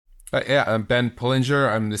Yeah, I'm Ben Pullinger.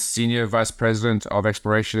 I'm the Senior Vice President of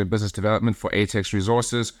Exploration and Business Development for ATEX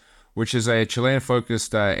Resources, which is a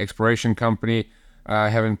Chilean-focused exploration company,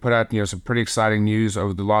 having put out some pretty exciting news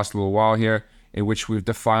over the last little while here, in which we've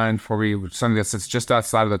defined probably something that sits just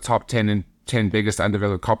outside of the top 10 biggest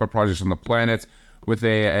undeveloped copper projects on the planet, with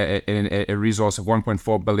a resource of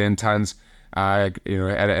 1.4 billion tons, at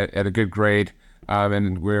a good grade,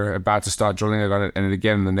 and we're about to start drilling on it, and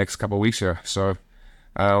again in the next couple of weeks here. So.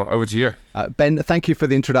 Over to you. Ben, thank you for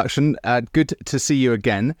the introduction. Good to see you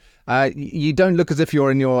again. You don't look as if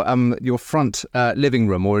you're in your front living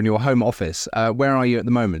room or in your home office. Where are you at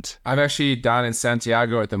the moment? I'm actually down in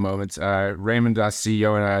Santiago at the moment. Raymond, our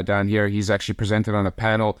CEO, and I are down here. He's actually presented on a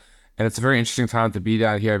panel, and it's a very interesting time to be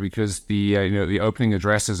down here because the opening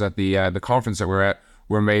addresses at the conference that we're at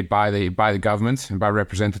were made by the government and by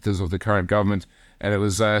representatives of the current government, and it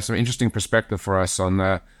was some interesting perspective for us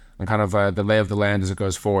on kind of the lay of the land as it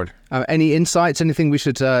goes forward. Any insights? Anything we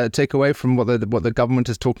should take away from what the government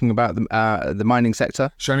is talking about the mining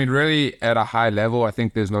sector? Sure. I mean, really, at a high level, I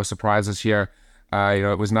think there's no surprises here.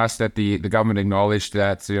 It was nice that the government acknowledged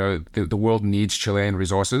that the world needs Chilean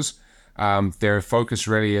resources. Their focus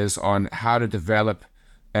really is on how to develop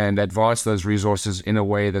and advance those resources in a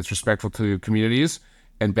way that's respectful to communities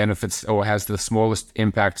and benefits or has the smallest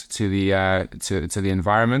impact to the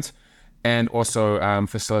environment, and also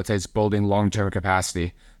facilitates building long-term capacity.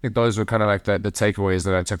 I think those were kind of like the takeaways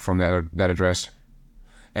that I took from that address.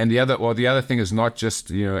 And the other thing is not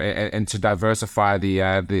just and to diversify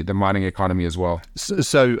the mining economy as well.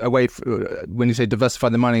 So when you say diversify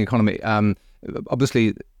the mining economy,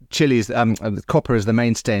 obviously Chile's copper is the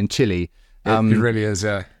mainstay in Chile. It really is,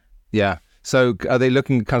 yeah. Yeah. So are they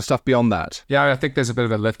looking at kind of stuff beyond that? Yeah, I think there's a bit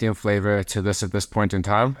of a lithium flavor to this at this point in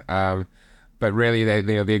time. But really,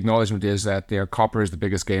 the acknowledgement is that copper is the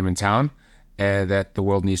biggest game in town, and that the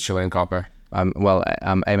world needs Chilean copper.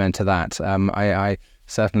 Amen to that. I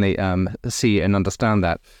certainly see and understand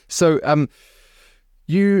that. So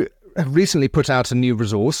you have recently put out a new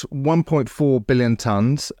resource, 1.4 billion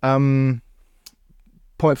tons,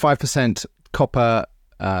 0.5% copper,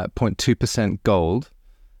 0.2% gold,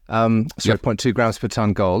 0.2 grams per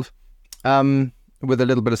ton gold. With a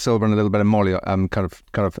little bit of silver and a little bit of moly, kind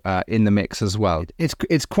of in the mix as well.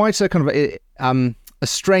 It's quite a kind of a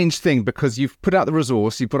strange thing because you've put out the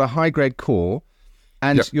resource, you've got a high grade core,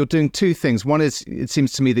 and you're doing two things. One is, it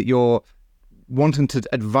seems to me that you're wanting to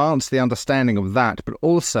advance the understanding of that, but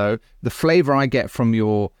also the flavor I get from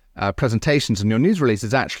your presentations and your news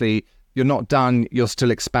releases, actually you're not done, you're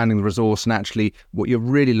still expanding the resource, and actually what you're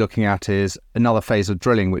really looking at is another phase of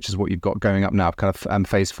drilling, which is what you've got going up now, kind of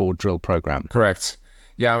phase 4 drill program. Correct.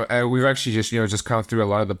 Yeah, we've actually just come through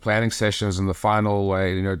a lot of the planning sessions and the final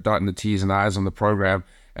dotting the T's and I's on the program,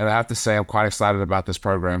 and I have to say I'm quite excited about this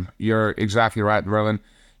program. You're exactly right, Roland.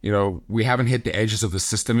 We haven't hit the edges of the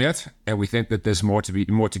system yet, and we think that there's more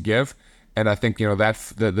to give, and I think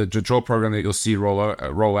that the drill program that you'll see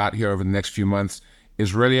roll out here over the next few months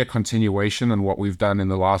is really a continuation on what we've done in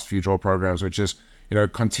the last few drill programs, which is,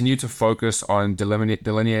 continue to focus on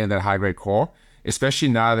delineating that high-grade core, especially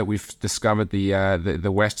now that we've discovered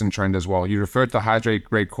the western trend as well. You referred to the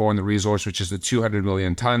high-grade core in the resource, which is the 200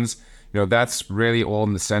 million tons. That's really all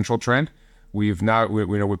in the central trend. We're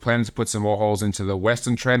planning to put some more holes into the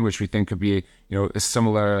western trend, which we think could be, a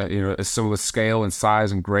similar scale and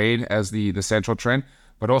size and grade as the central trend.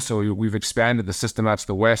 But also, we've expanded the system out to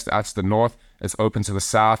the west, out to the north. It's open to the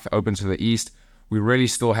south, open to the east. We really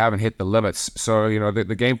still haven't hit the limits. So,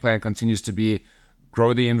 the game plan continues to be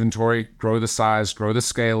grow the inventory, grow the size, grow the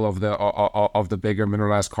scale of the bigger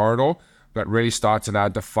mineralized corridor, but really start to now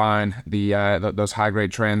define those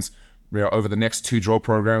high-grade trends over the next 2 drill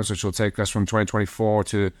programs, which will take us from 2024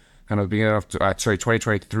 to kind of beginning of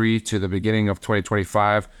 2023 to the beginning of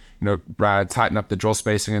 2025. Tighten up the drill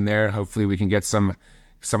spacing in there. Hopefully, we can get some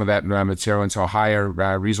of that material into a higher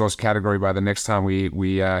resource category by the next time we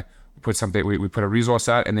put a resource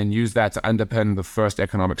out, and then use that to underpin the first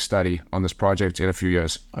economic study on this project in a few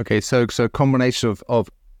years. Okay, so a combination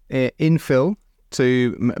of infill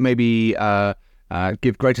to maybe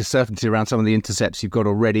give greater certainty around some of the intercepts you've got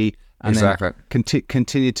already, and exactly. Then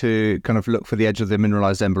continue to kind of look for the edge of the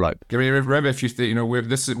mineralized envelope. I mean, remember, if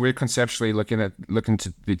we're conceptually looking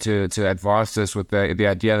to advance this with the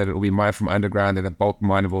idea that it will be mined from underground in a bulk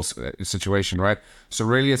mineable situation, right? So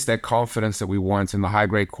really, it's that confidence that we want in the high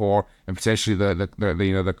grade core and potentially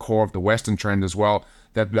the core of the western trend as well,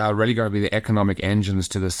 that are really going to be the economic engines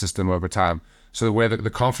to the system over time. So where the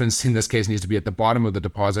confidence in this case needs to be at the bottom of the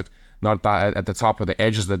deposit, not at the top of the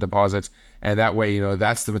edges of the deposit, and that way,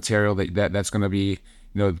 that's the material that's going to be,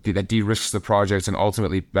 that de-risks the project and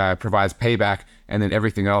ultimately provides payback. And then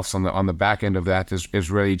everything else on the back end of that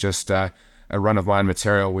is really just a run of mine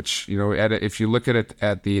material, which, if you look at it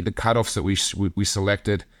at the cutoffs that we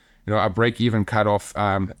selected, our break-even cutoff,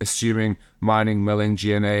 assuming mining, milling,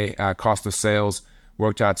 G&A, cost of sales,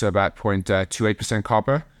 worked out to about 0.28%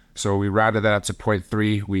 copper. So we rounded that up to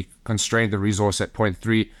 0.3. We constrained the resource at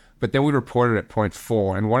 0.3, but then we reported at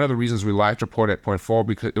 0.4. And one of the reasons we liked to report at 0.4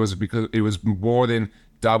 because it was more than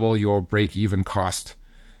double your break-even cost.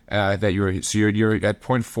 You're at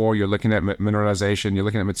 0.4. You're looking at mineralization. You're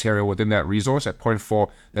looking at material within that resource. At 0.4,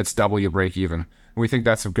 that's double your break-even. And we think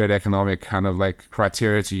that's a good economic kind of like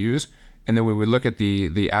criteria to use. And then when we look at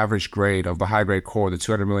the average grade of the high-grade core, the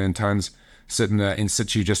 200 million tons sitting in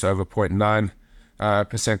situ just over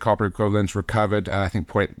 0.9% copper equivalent recovered. I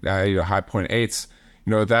think high 0.8s.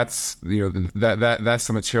 That's that's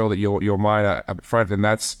the material that you'll mine up front, and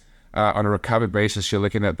that's on a recovered basis. You're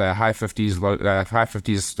looking at the high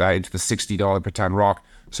 50s, into the $60 per ton rock,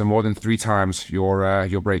 so more than 3 times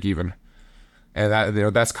your break even.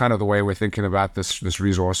 And that's kind of the way we're thinking about this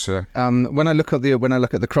resource. When I look at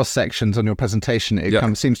the cross sections on your presentation, it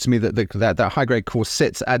kind of seems to me that that high grade core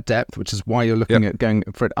sits at depth, which is why you're looking at going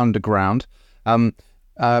for it underground.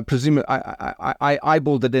 Presumably, I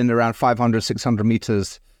eyeballed it in around 500, 600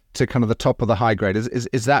 meters to kind of the top of the high grade.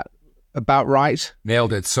 Is that about right?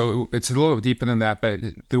 Nailed it. So it's a little deeper than that, but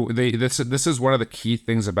this is one of the key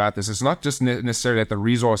things about this. It's not just necessarily that the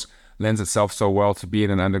resource lends itself so well to be in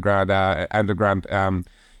an underground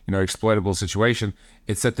exploitable situation.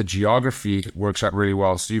 It's that the geography works out really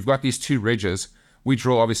well. So you've got these 2 ridges. We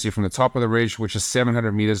drill obviously from the top of the ridge, which is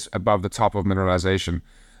 700 meters above the top of mineralization.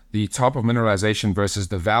 The top of mineralization versus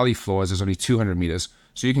the valley floors is only 200 meters.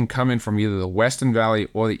 So you can come in from either the western valley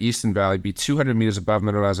or the eastern valley, be 200 meters above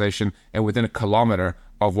mineralization, and within a kilometer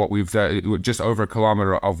of what just over a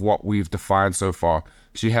kilometer of what we've defined so far.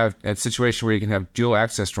 So you have a situation where you can have dual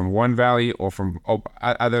access from one valley or from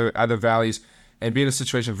other valleys, and be in a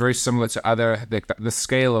situation very similar to the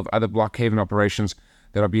scale of other block caving operations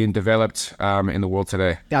that are being developed in the world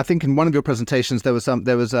today. Yeah, I think in one of your presentations there was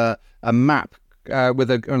a map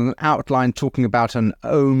with an outline talking about an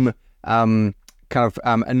ohm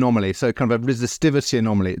anomaly, so kind of a resistivity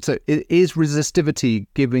anomaly. So is resistivity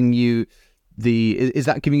giving you the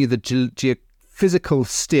geophysical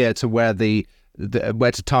steer to where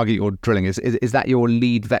where to target your drilling? Is that your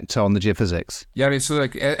lead vector on the geophysics? Yeah, I mean, so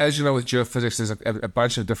like as you know, with geophysics, there's a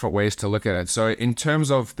bunch of different ways to look at it. So in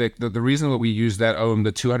terms of the reason that we use that ohm,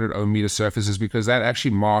 the 200 ohm meter surface, is because that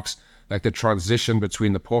actually marks like the transition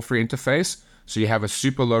between the porphyry interface. So you have a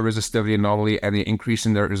super low resistivity anomaly and the increase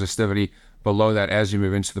in the resistivity below that as you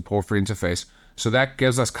move into the porphyry interface. So that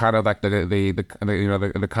gives us kind of like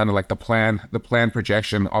the kind of like the plan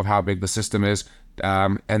projection of how big the system is,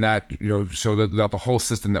 and that so that the whole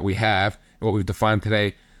system that we have, what we've defined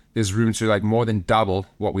today, there's room to like more than double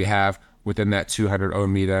what we have within that 200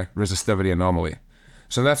 ohm meter resistivity anomaly.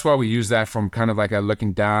 So that's why we use that from kind of like a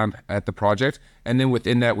looking down at the project, and then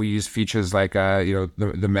within that we use features like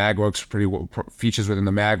the mag works features within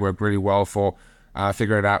the mag work really well for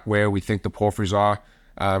figuring out where we think the porphyries are.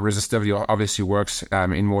 Resistivity obviously works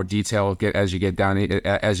in more detail as you get down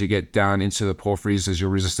into the porphyries, as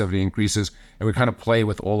your resistivity increases, and we kind of play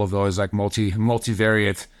with all of those like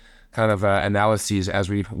multivariate kind of analyses as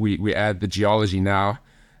we add the geology now.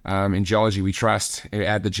 In geology, we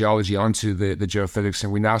add the geology onto the geophysics,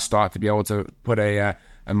 and we now start to be able to put a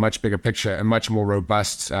much bigger picture, a much more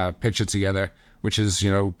robust picture together, which is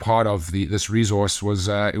part of this resource was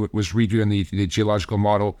redoing the geological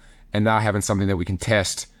model and now having something that we can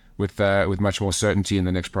test with much more certainty in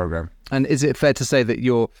the next program. And is it fair to say that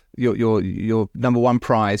your number one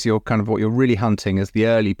prize, your kind of what you're really hunting, is the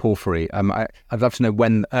early porphyry? I'd love to know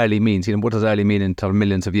when early means. What does early mean in terms of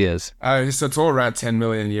millions of years? So it's all around 10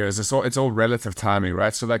 million years. It's all relative timing,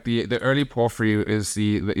 right? So like the early porphyry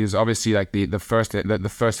is obviously like the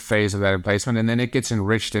first phase of that emplacement, and then it gets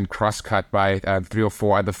enriched and cross-cut by 3 or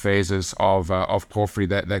 4 other phases of porphyry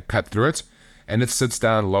that cut through it, and it sits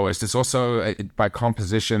down lowest. It's also by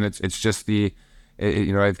composition. It's just it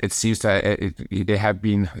seems to they have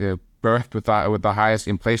been birthed with the highest,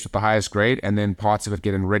 in place with the highest grade, and then parts of it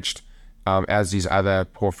get enriched as these other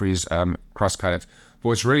porphyries cross-cut it. But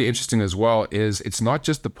what's really interesting as well is it's not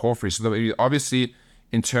just the porphyry. So obviously,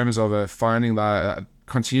 in terms of finding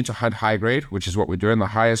continue to hunt high grade, which is what we're doing, the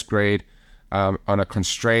highest grade on a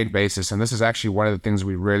constrained basis. And this is actually one of the things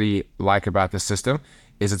we really like about this system,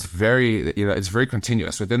 is it's very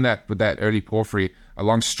continuous within that, with that early porphyry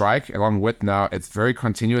along strike, along width. Now it's very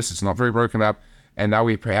continuous. It's not very broken up. And now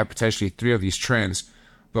we have potentially 3 of these trends.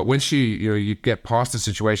 But once you get past the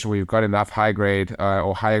situation where you've got enough high grade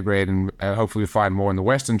or higher grade, and hopefully we find more in the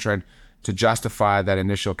Western Trend to justify that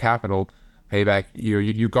initial capital payback,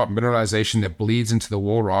 you've got mineralization that bleeds into the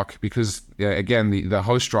wall rock because again the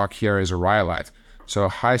host rock here is a rhyolite, so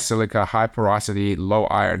high silica, high porosity, low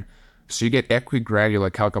iron. So you get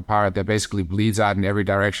equigranular chalcopyrite that basically bleeds out in every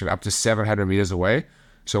direction up to 700 meters away.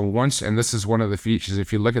 So once, and this is one of the features,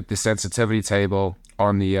 if you look at the sensitivity table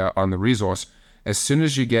on the resource, as soon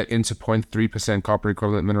as you get into 0.3% copper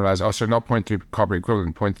equivalent mineralized, oh, sorry, not 0.3 copper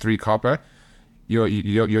equivalent, 0.3 copper,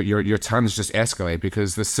 your tons just escalate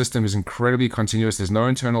because the system is incredibly continuous. There's no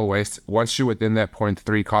internal waste. Once you're within that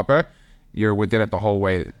 0.3 copper, you're within it the whole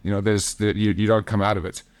way. You don't come out of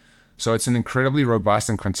it. So it's an incredibly robust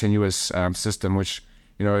and continuous system, which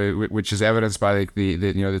is evidenced by the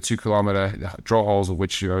 2-kilometer drill holes, of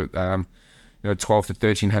which 12 to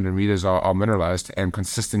 1,300 meters are mineralized and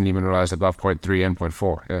consistently mineralized above 0.3 and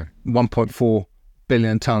 0.4. Yeah, 1.4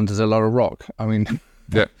 billion tons is a lot of rock. I mean,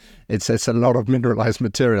 yeah. it's a lot of mineralized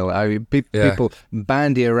material. I mean, people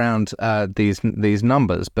bandy around these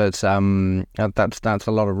numbers, but that's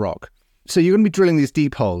a lot of rock. So you're going to be drilling these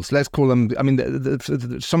deep holes. Let's call them. I mean,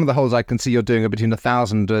 some of the holes I can see you're doing are between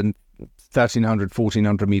 1,000 and 1,300,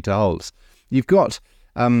 1,400 meter holes. You've got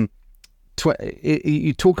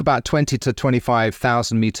you talk about 20 to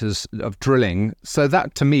 25,000 meters of drilling. So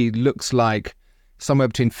that to me looks like somewhere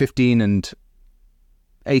between 15 and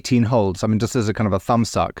 18 holes. I mean, just as a kind of a thumb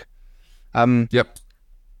suck. Yep.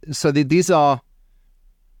 So these are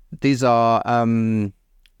you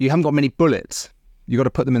haven't got many bullets. You got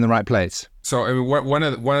to put them in the right place. So I mean,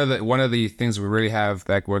 one of the things we really have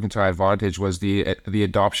that working to our advantage was the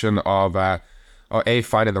adoption of A,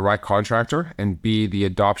 finding the right contractor, and B, the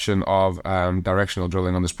adoption of directional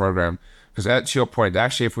drilling on this program. Because to your point,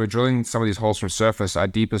 actually, if we're drilling some of these holes from surface, our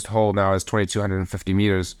deepest hole now is 2,250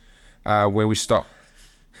 meters, where we stop.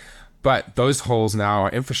 But those holes now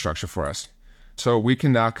are infrastructure for us. So we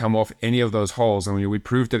can now come off any of those holes, and we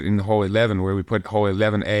proved it in hole 11, where we put hole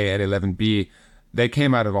 11A and 11B. They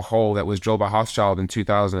came out of a hole that was drilled by Hochschild in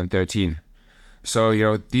 2013.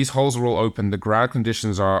 So, these holes are all open. The ground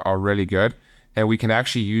conditions are really good. And we can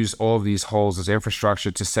actually use all of these holes as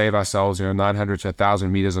infrastructure to save ourselves, 900 to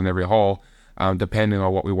 1,000 meters on every hole, depending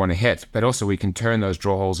on what we want to hit. But also we can turn those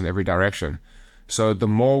drill holes in every direction. So the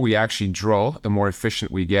more we actually drill, the more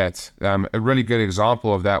efficient we get. A really good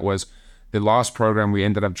example of that was the last program we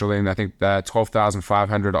ended up drilling, I think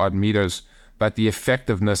 12,500 odd meters. But the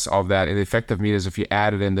effectiveness of that, and the effective meters, if you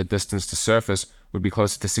added in the distance to surface, would be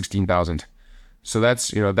closer to 16,000. So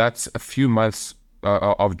that's a few months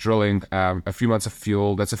of drilling, a few months of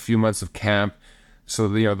fuel. That's a few months of camp. So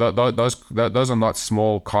those are not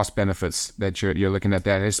small cost benefits that you're looking at.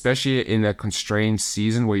 That, and especially in a constrained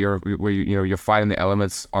season where you're fighting the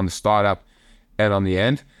elements on the startup and on the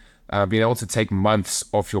end, being able to take months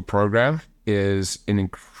off your program is an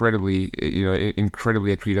incredibly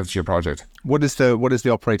accretive to your project. What is the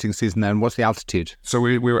operating season then? What's the altitude? So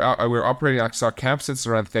we're operating. So our camp sits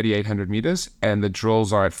around 3,800 meters, and the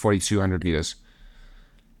drills are at 4,200 meters.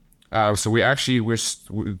 So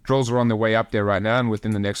drills are on the way up there right now, and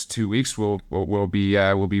within the next 2 weeks we'll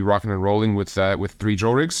be rocking and rolling with 3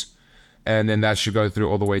 drill rigs, and then that should go through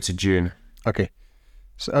all the way to June. Okay,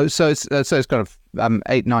 so it's kind of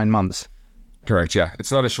 8-9 months. Correct. Yeah,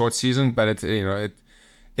 it's not a short season, but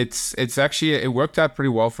it's actually, it worked out pretty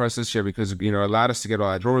well for us this year because it allowed us to get all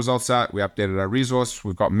our drill results out. We updated our resource.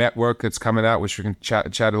 We've got met work that's coming out, which we can chat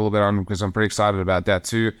a little bit on because I'm pretty excited about that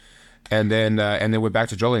too. And then we're back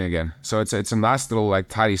to drilling again. So it's a nice little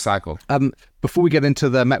tidy cycle. Before we get into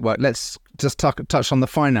the network, let's just touch on the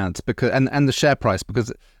finance and the share price,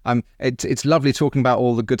 because it's lovely talking about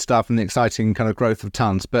all the good stuff and the exciting kind of growth of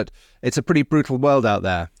tons, but it's a pretty brutal world out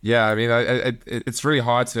there. Yeah, I mean, it's really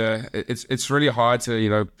hard to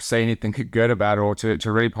say anything good about it or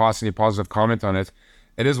to really pass any positive comment on it.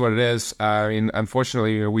 It is what it is. I mean,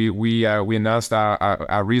 unfortunately, we announced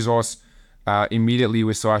our resource. Immediately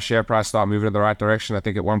we saw our share price start moving in the right direction. I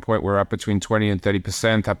think at one point we were up between 20 and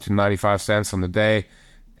 30%, up to 95 cents on the day.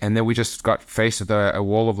 And then we just got faced with a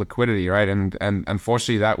wall of liquidity, right? And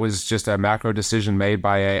unfortunately, that was just a macro decision made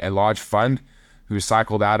by a large fund who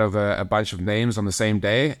cycled out of a bunch of names on the same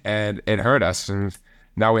day, and it hurt us. And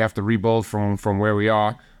now we have to rebuild from where we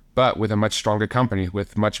are, but with a much stronger company,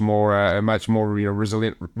 with much more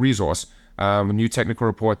resilient resource. A new technical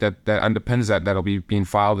report that underpins that'll be being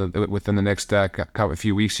filed within the next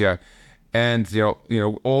few weeks here, and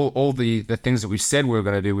all the things that we said we were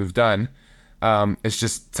going to do, we've done. It's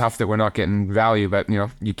just tough that we're not getting value, but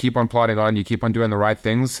you keep on plodding on, you keep on doing the right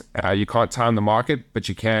things. You can't time the market, but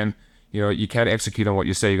you can you can execute on what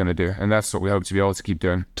you say you're going to do, and that's what we hope to be able to keep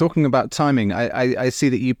doing. Talking about timing, I see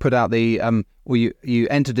that you put out you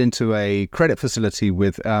entered into a credit facility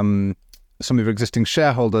with some of your existing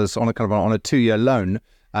shareholders on a 2-year loan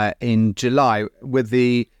in July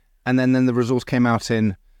and then the results came out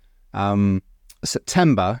in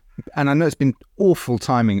September, and I know it's been awful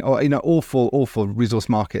timing, or awful resource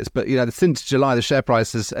markets, but since July the share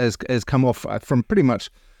price has come off from pretty much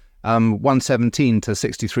 117 to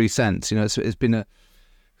 63 cents. It's been a.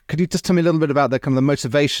 Could you just tell me a little bit about the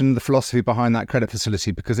motivation, the philosophy behind that credit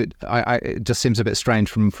facility? Because it just seems a bit strange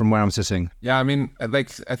from where I'm sitting. Yeah, I mean, I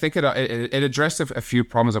think it addressed a few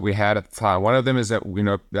problems that we had at the time. One of them is that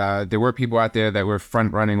there were people out there that were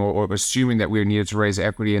front running or assuming that we needed to raise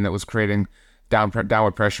equity, and that was creating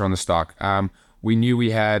downward pressure on the stock. We knew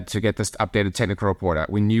we had to get this updated technical report out.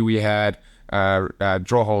 We knew we had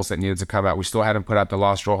draw holes that needed to come out. We still hadn't put out the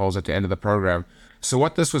last draw holes at the end of the program. So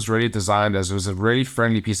what this was really designed as was a really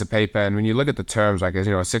friendly piece of paper. And when you look at the terms, like a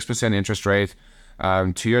 6% interest rate,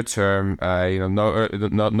 2-year term,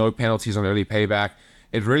 no penalties on early payback.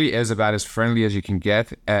 It really is about as friendly as you can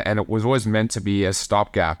get, and it was always meant to be a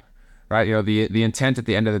stopgap, right? The intent at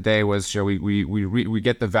the end of the day was we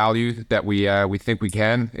get the value that we think we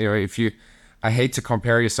can. I hate to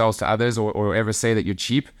compare yourselves to others or ever say that you're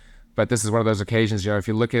cheap. But this is one of those occasions, if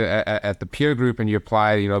you look at the peer group and you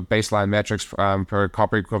apply, baseline metrics per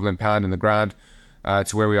copper equivalent pound in the ground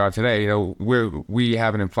to where we are today, we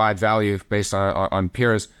have an implied value based on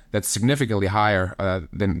peers that's significantly higher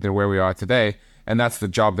than where we are today, and that's the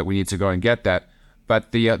job that we need to go and get that.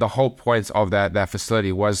 But the whole point of that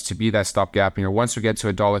facility was to be that stopgap. Once we get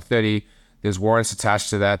to $1.30, there's warrants attached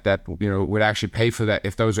to that would actually pay for that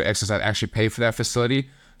if those are exercised. Actually pay for that facility.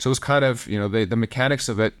 So it's kind of the mechanics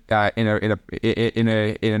of it in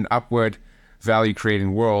an upward value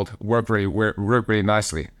creating world work really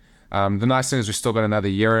nicely. The nice thing is we still got another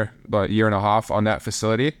about a year and a half on that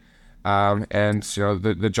facility, and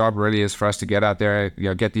the job really is for us to get out there,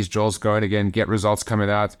 get these drills going again, get results coming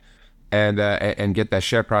out, and get that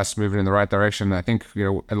share price moving in the right direction. I think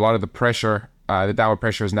a lot of the pressure, the downward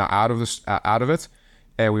pressure, is now out of it,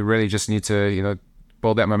 and we really just need to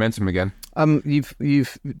build that momentum again.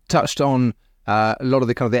 You've touched on a lot of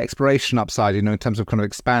the exploration upside, in terms of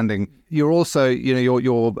expanding. You're also,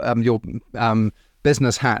 your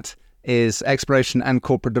business hat is exploration and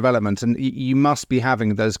corporate development, and you must be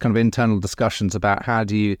having those internal discussions about how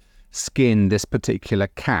do you skin this particular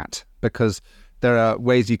cat, because there are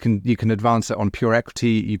ways you can advance it on pure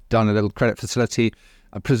equity. You've done a little credit facility.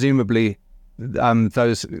 Presumably,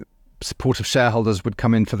 those supportive shareholders would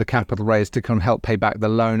come in for the capital raise to help pay back the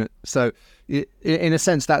loan. So, in a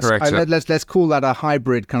sense, that's let's call that a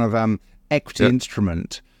hybrid equity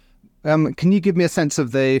instrument. Can you give me a sense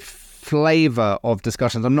of the flavor of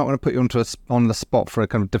discussions? I'm not going to put you on the spot for a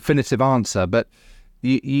definitive answer, but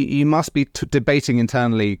you must be debating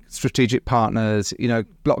internally strategic partners.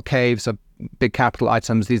 Block caves are big capital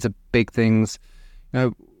items. These are big things.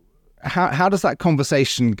 How does that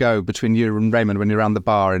conversation go between you and Raymond when you're around the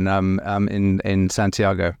bar in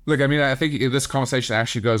Santiago? Look, I mean, I think this conversation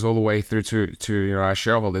actually goes all the way through to our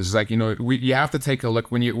shareholders. It's like you have to take a look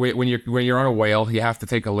when you're on a whale. You have to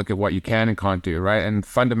take a look at what you can and can't do, right? And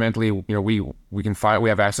fundamentally, we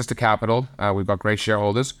have access to capital. We've got great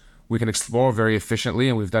shareholders. We can explore very efficiently,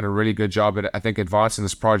 and we've done a really good job at, I think, advancing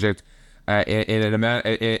this project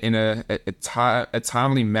in a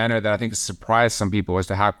timely manner that I think has surprised some people as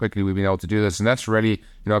to how quickly we've been able to do this. And that's really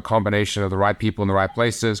a combination of the right people in the right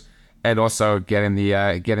places, and also getting the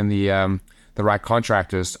right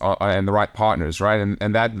contractors and the right partners, right?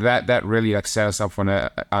 And that really set us up on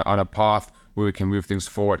a path where we can move things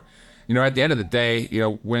forward. At the end of the day,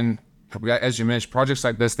 when, as you mentioned, projects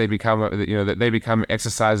like this, they become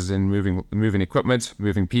exercises in moving equipment,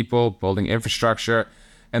 moving people, building infrastructure.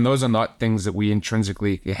 And those are not things that we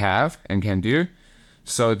intrinsically have and can do.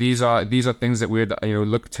 So these are things that we'd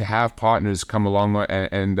look to have partners come along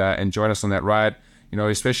and join us on that ride.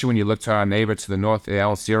 Especially when you look to our neighbor to the north, the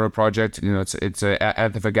El Cerro project. It's a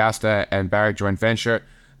Antofagasta and Barrick joint venture.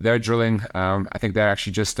 They're drilling. I think they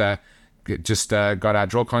actually just got our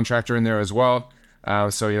drill contractor in there as well.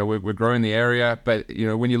 So we're growing the area. But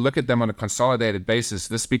when you look at them on a consolidated basis,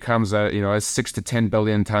 this becomes a 6 to 10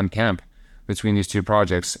 billion ton camp between these two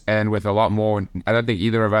projects, and with a lot more. I don't think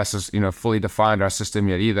either of us has fully defined our system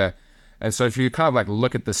yet either. And so if you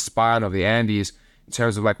look at the spine of the Andes in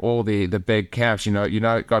terms of all the big camps, got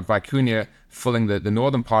Vicuña filling the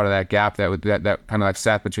northern part of that gap that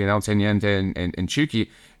sat between El Teniente and Chuqui,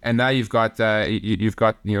 and now you've got this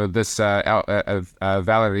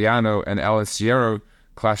Valeriano and El Cerro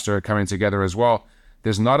cluster coming together as well.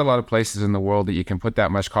 There's not a lot of places in the world that you can put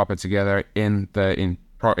that much copper together in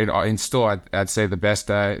still, I'd say, the best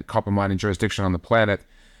copper mining jurisdiction on the planet.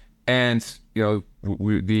 And the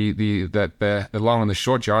long and the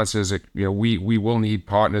short answer is that we will need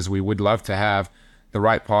partners. We would love to have the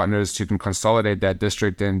right partners who can consolidate that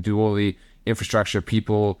district and do all the infrastructure,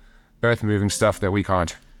 people, earth moving stuff that we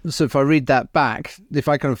can't. So if I read that back, if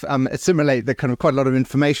I kind of assimilate the kind of quite a lot of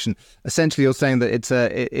information, essentially you're saying that it's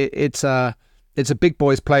a big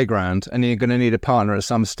boys playground, and you're going to need a partner at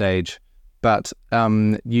some stage, but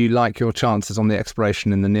you like your chances on the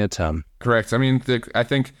exploration in the near term. Correct. I mean, I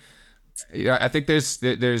think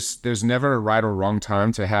there's never a right or wrong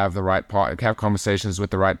time to have the right have conversations with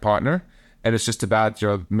the right partner. And it's just about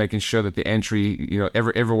making sure that the entry,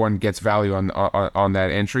 everyone gets value on that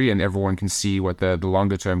entry, and everyone can see what the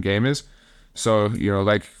longer term game is. So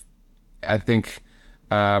I think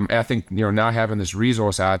now having this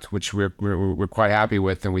resource out, which we're quite happy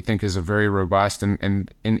with, and we think is a very robust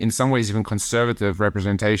and in some ways even conservative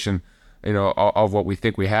representation, of what we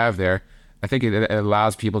think we have there. I think it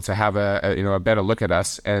allows people to have a better look at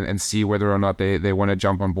us and see whether or not they want to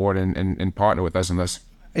jump on board and partner with us in this.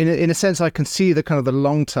 In a sense, I can see the kind of the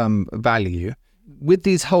long-term value with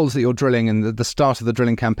these holes that you're drilling and the start of the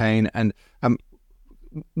drilling campaign. And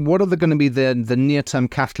what are going to be the near-term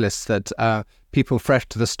catalysts that people fresh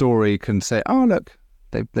to the story can say, oh, look,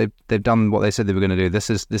 they've done what they said they were going to do. This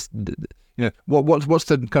is what's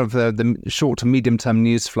the kind of the short to medium-term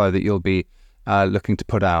news flow that you'll be looking to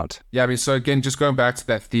put out? Yeah, I mean, so again, just going back to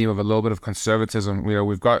that theme of a little bit of conservatism, we're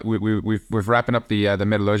wrapping up the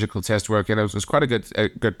metallurgical test work, and it was quite a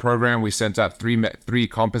good program. We sent out three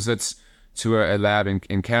composites to a lab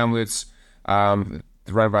in Kamloops, run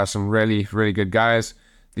by some really good guys.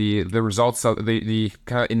 The results, the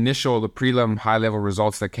kind of the prelim high level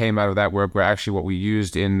results that came out of that work were actually what we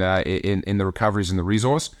used in the recoveries in the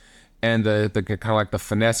resource. And the kind of like the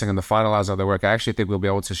finessing and the finalizing of the work, I actually think we'll be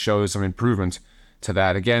able to show some improvement to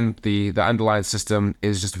that. Again, the underlying system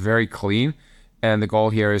is just very clean, and the goal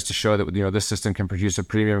here is to show that this system can produce a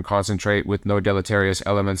premium concentrate with no deleterious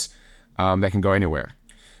elements that can go anywhere.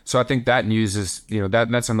 So I think that news is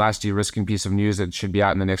that's a nice de-risking piece of news that should be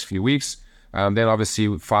out in the next few weeks. Then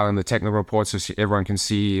obviously filing the technical reports so everyone can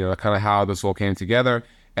see kind of how this all came together.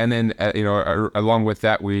 And then, along with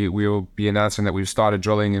that, we will be announcing that we've started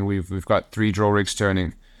drilling, and we've got 3 drill rigs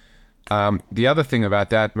turning. The other thing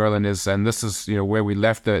about that, Merlin, is, and this is where we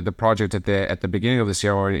left the project at the beginning of this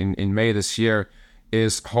year, or in May this year,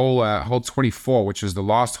 is hole 24, which is the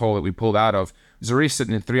last hole that we pulled out of. It's already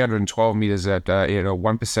sitting at 312 meters at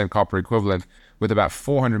 1% copper equivalent, with about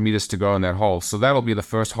 400 meters to go in that hole. So that'll be the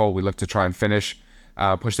first hole we look to try and finish,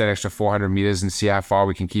 push that extra 400 meters and see how far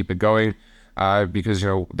we can keep it going. Because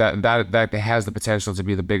that has the potential to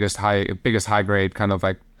be the biggest high grade kind of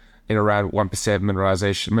like in around 1%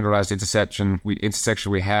 mineralized intersection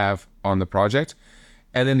we have on the project.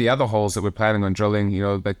 And then the other holes that we're planning on drilling,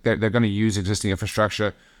 they're going to use existing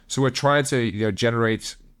infrastructure. So we're trying to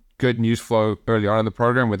generate good news flow early on in the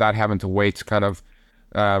program without having to wait kind of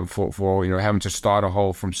for having to start a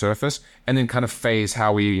hole from surface, and then kind of phase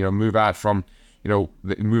how we move out from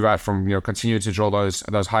continue to drill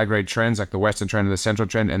those high grade trends like the western trend and the central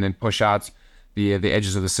trend, and then push out the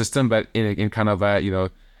edges of the system, but in kind of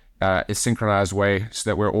a synchronized way, so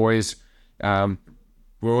that we're always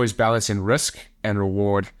balancing risk and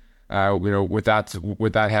reward,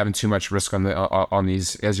 without having too much risk on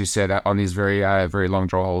these, as you said, on these very long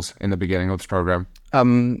drill holes in the beginning of this program.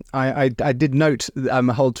 I did note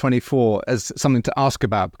hole 24 as something to ask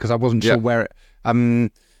about, because I wasn't sure where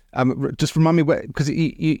it. Just remind me where, because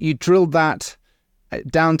you drilled that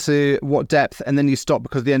down to what depth, and then you stopped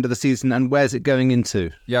because of the end of the season, and where's it going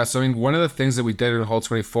into? Yeah, so I mean, one of the things that we did in hole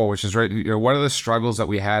 24, which is one of the struggles that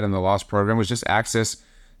we had in the last program, was just access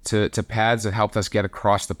to pads that helped us get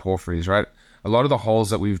across the porphyries, right? A lot of the holes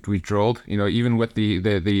that we've drilled, even with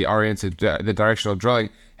the oriented, the directional drilling,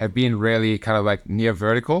 have been really kind of like near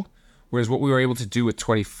vertical, whereas what we were able to do with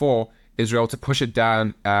 24 is we're able to push it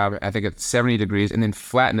down, I think at 70 degrees, and then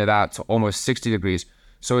flatten it out to almost 60 degrees.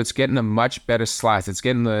 So it's getting a much better slice. It's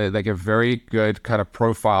getting a very good kind of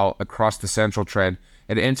profile across the central trend.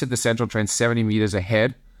 It entered the central trend 70 meters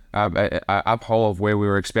ahead, up hole of where we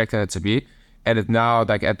were expecting it to be. And it now,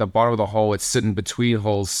 like at the bottom of the hole, it's sitting between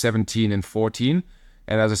holes 17 and 14.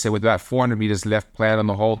 And as I said, with about 400 meters left planned on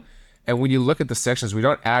the hole. And when you look at the sections, we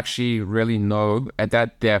don't actually really know at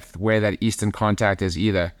that depth where that eastern contact is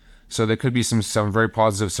either. So there could be some very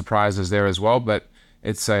positive surprises there as well. But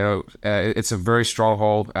it's a very strong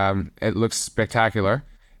hole. It looks spectacular.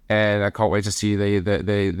 and I can't wait to see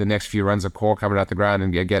the next few runs of core coming out the ground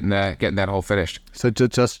and getting that hole finished. So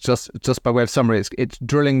just by way of summary, it's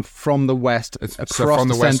drilling from the west across from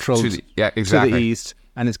the central to the east,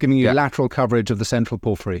 and it's giving you lateral coverage of the central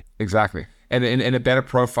porphyry. Exactly. And in a better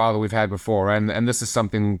profile than we've had before. And this is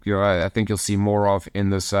something I think you'll see more of in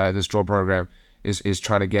this drill program is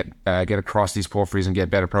try to get across these porphyries and get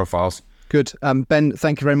better profiles. Good, Ben.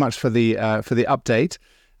 Thank you very much for the update.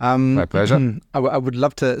 My pleasure. I would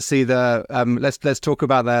love to see the let's talk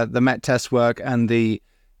about the Met test work and the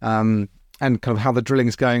and kind of how the drilling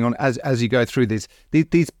is going on as you go through these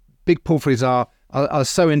big porphyries are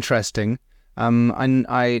so interesting.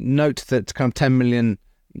 I note that kind of 10 million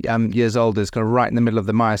years old is kind of right in the middle of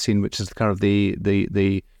the Miocene, which is kind of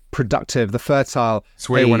the productive, the fertile. It's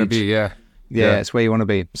where you want to be, yeah. Yeah, it's where you want to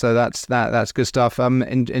be. So that's good stuff.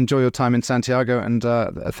 Enjoy your time in Santiago, and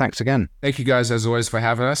thanks again. Thank you guys, as always, for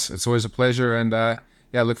having us. It's always a pleasure, and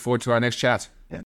look forward to our next chat.